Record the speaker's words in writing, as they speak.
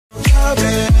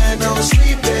clubbing, no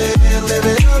sleeping,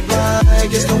 living up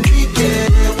like it's the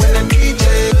weekend. When the DJ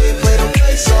play the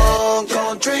right song,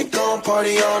 gon' drink, gon'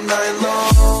 party all night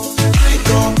long. Drink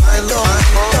all night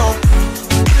long,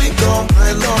 drink all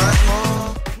night long.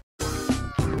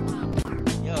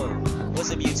 Yo,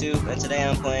 what's up YouTube? And today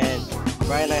I'm playing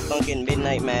Friday Night Funkin'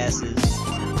 Midnight Masses.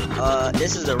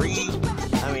 This is the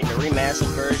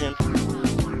remastered version.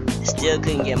 Still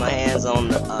couldn't get my hands on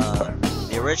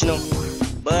the original,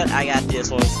 but I got this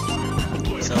one,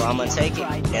 so I'm gonna take it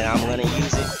and I'm gonna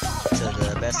use it to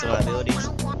the best of my abilities.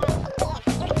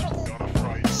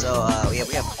 So we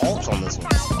have alts on this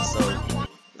one, so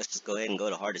let's just go ahead and go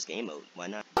to hardest game mode. Why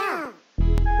not? But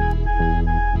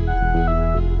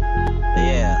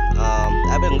yeah,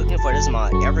 I've been looking for this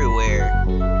mod everywhere,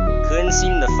 couldn't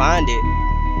seem to find it.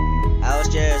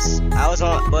 I was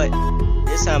on, but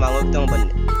this time I looked on,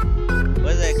 but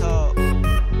what is that called?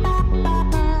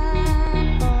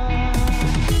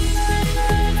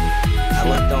 I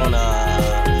looked on,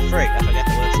 frick, I forgot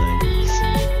the website.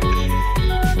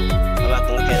 I'm about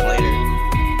to look at it later.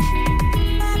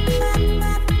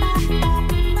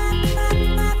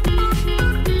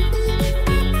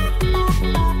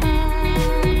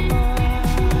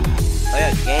 Oh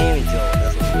yeah, Game Jolt,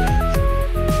 that's what it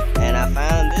is. And I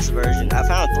found this version. I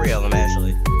found 3 of them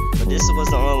actually, but this was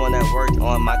the only one that worked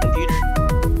on my computer.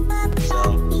 So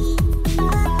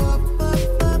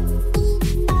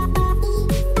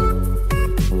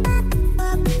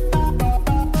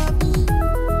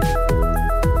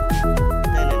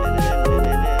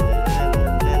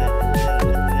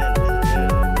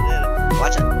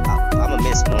watch it. I'ma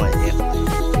miss one definitely.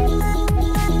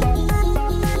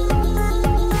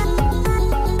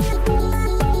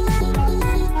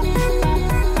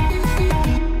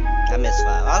 I missed 5.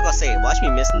 I was gonna say watch me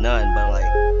miss none, but like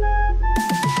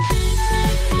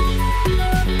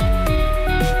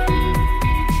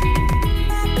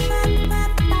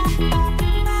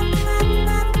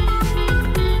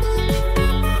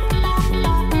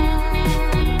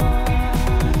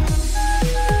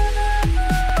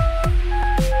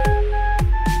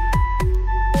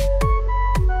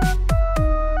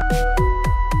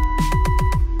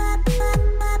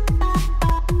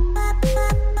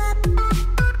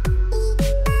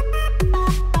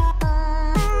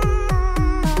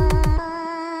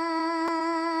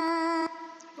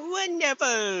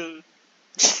wonderful.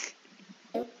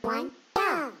 One,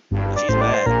 go. Oh, she's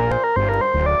mad.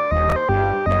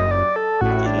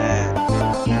 She's mad.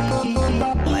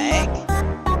 Lag?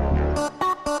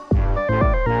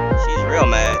 She's real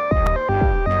mad.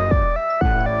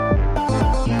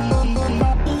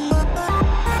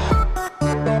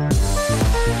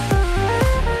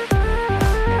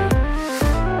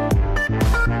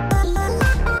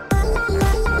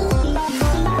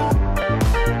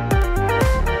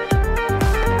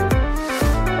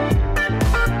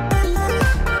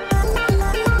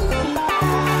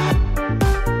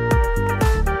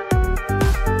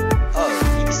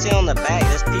 On the back,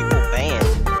 there's people banned.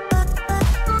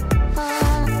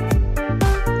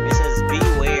 It says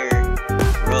beware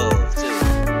Rove too.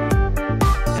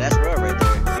 Yeah, that's Rove right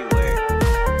there. Beware.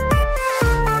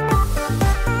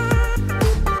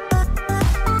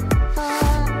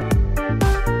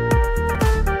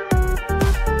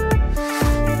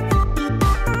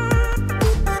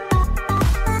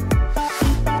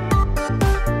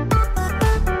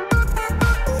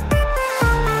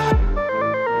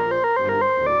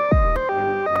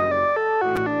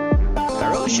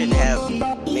 Shouldn't have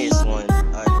missed one,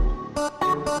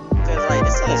 cause like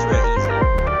this one is real easy,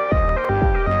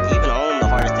 even on the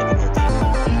hardest difficulty.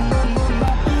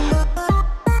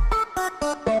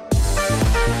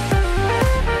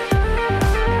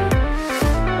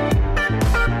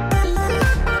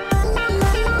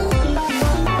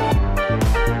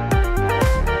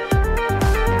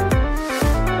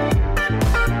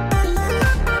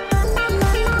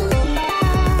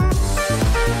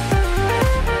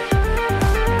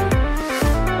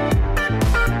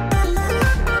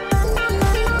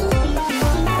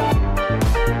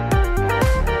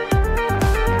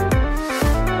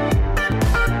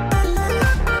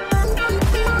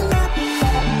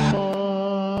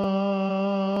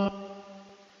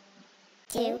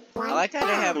 I like that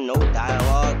they have no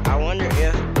dialogue. I wonder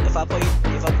if I put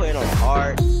it on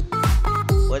hard,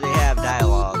 would they have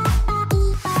dialogue?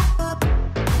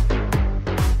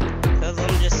 Cause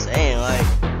I'm just saying, like,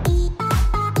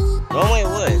 normally it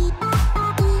would.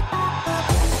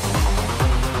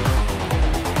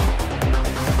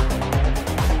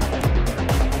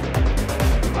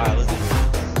 Alright, let's do this.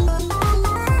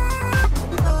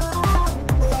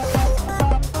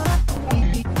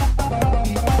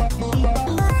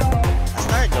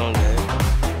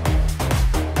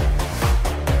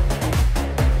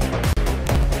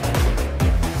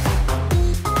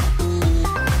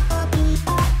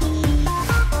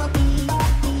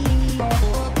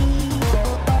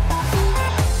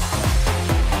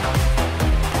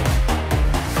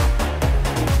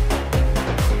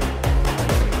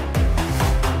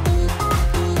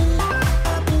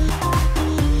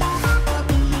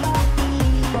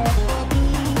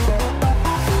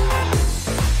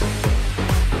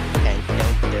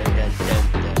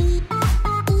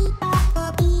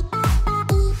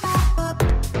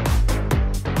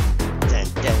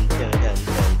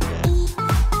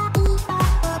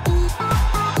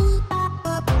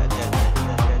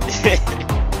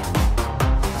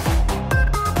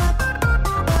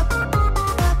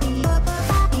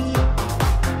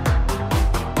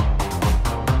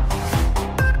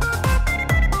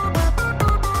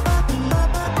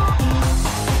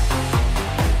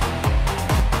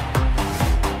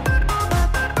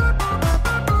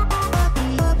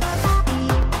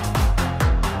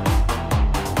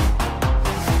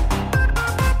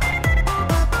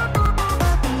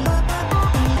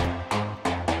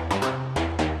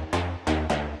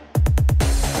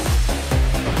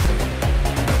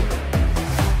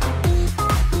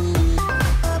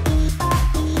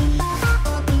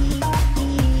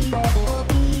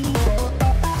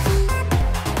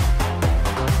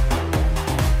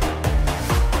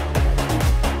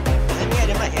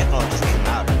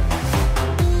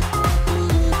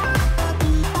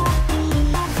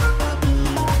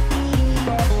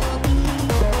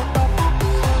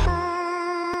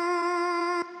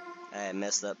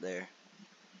 Messed up there.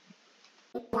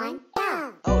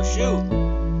 Oh shoot!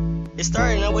 It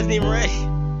started and I wasn't even ready.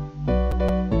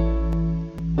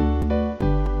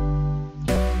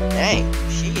 Dang,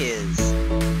 she is.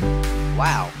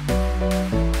 Wow.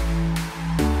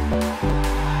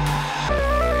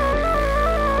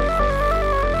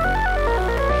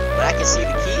 But I can see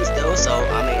the keys though, so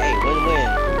I mean, hey, win-win.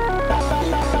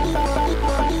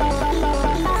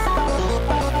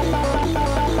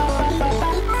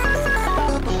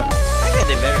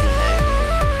 Better than that.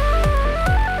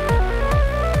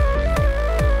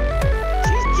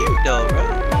 She's cute though, bro.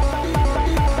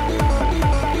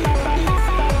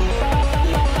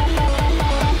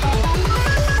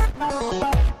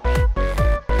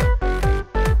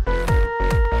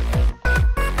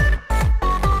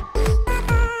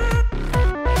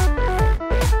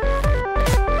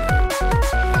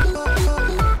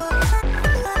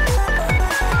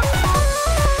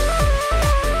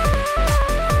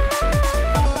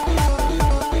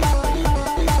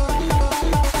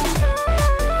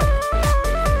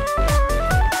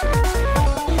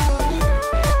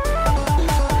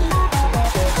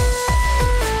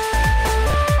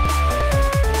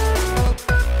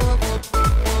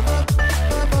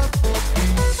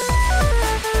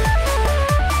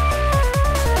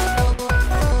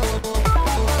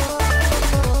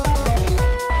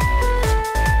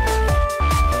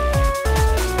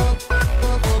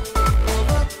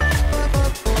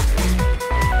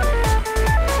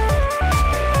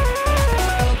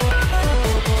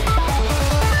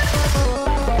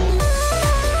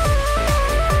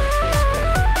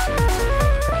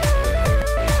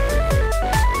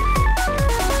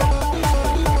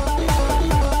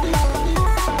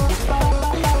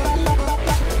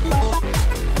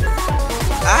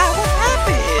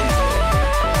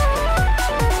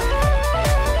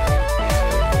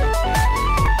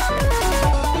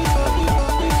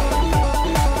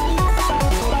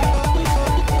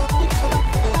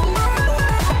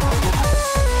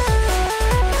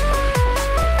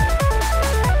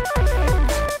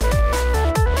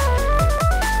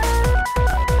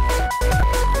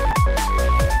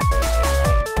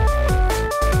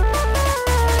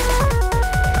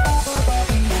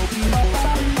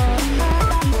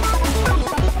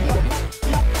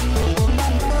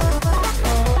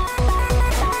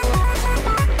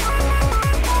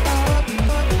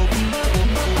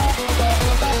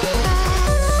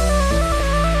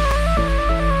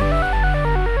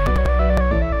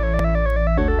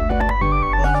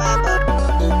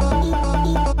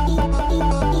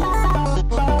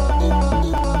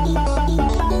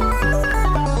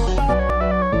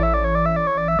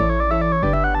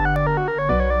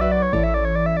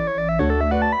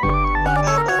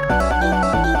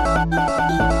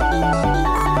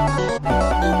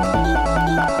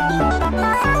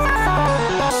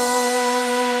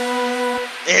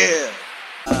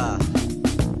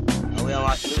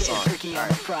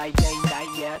 Friday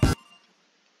night yet.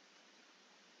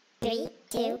 3,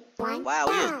 2, 1. Wow,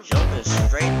 we just jumping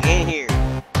straight in here.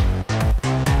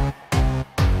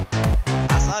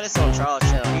 I saw this on Charles'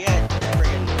 channel. He had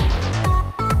freaking.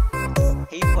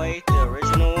 He played the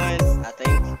original one, I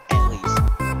think, at least.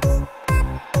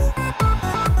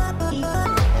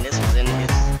 And this was in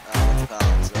his, what you call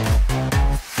it, so,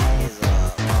 his,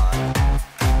 mod.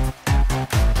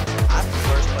 I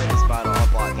first played this mod on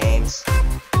Unblock Games.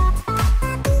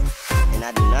 And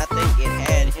I do not think it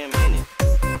had him in it.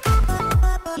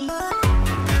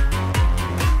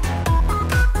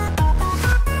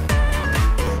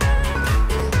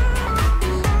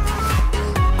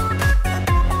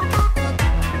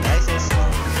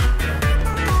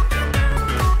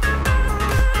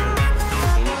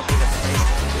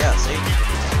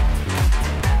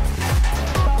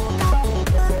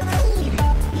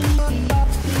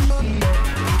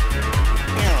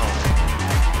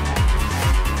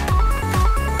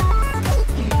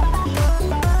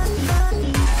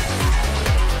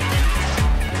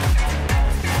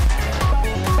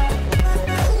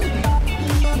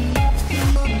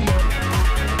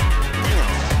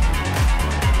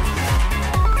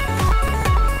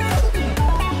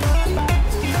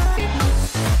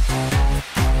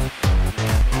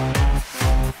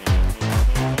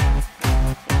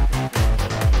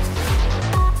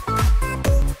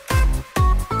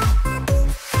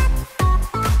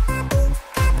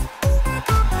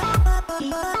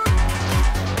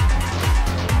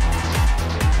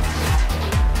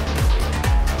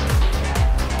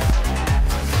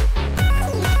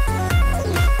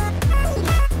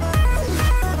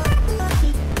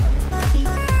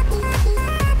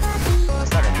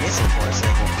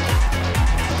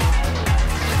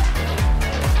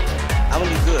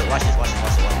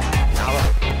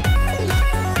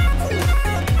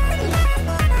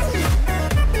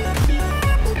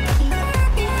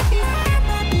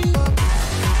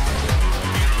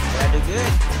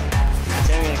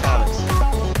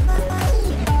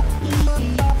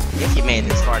 made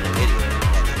this far in the video.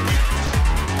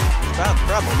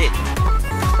 Probably didn't.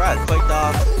 Probably clicked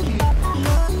off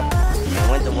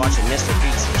and went to watching Mr.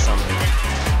 Beast or something.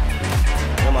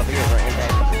 I know my videos aren't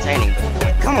that entertaining,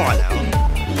 but come on now.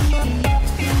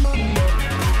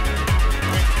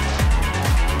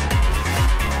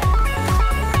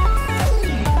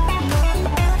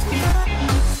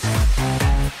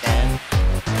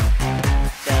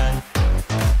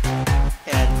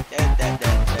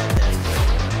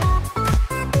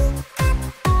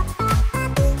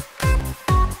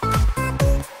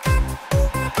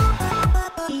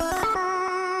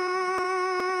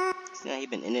 He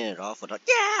been ending it off with like,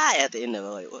 yeah, at the end of it,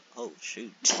 like, what? Oh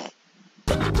shoot.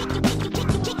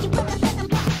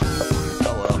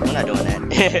 Oh well, we're not doing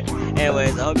that.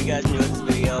 Anyways, I hope you guys enjoyed this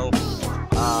video.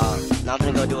 Now I'm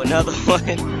gonna go do another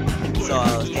one. So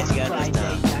I'll catch you guys next time.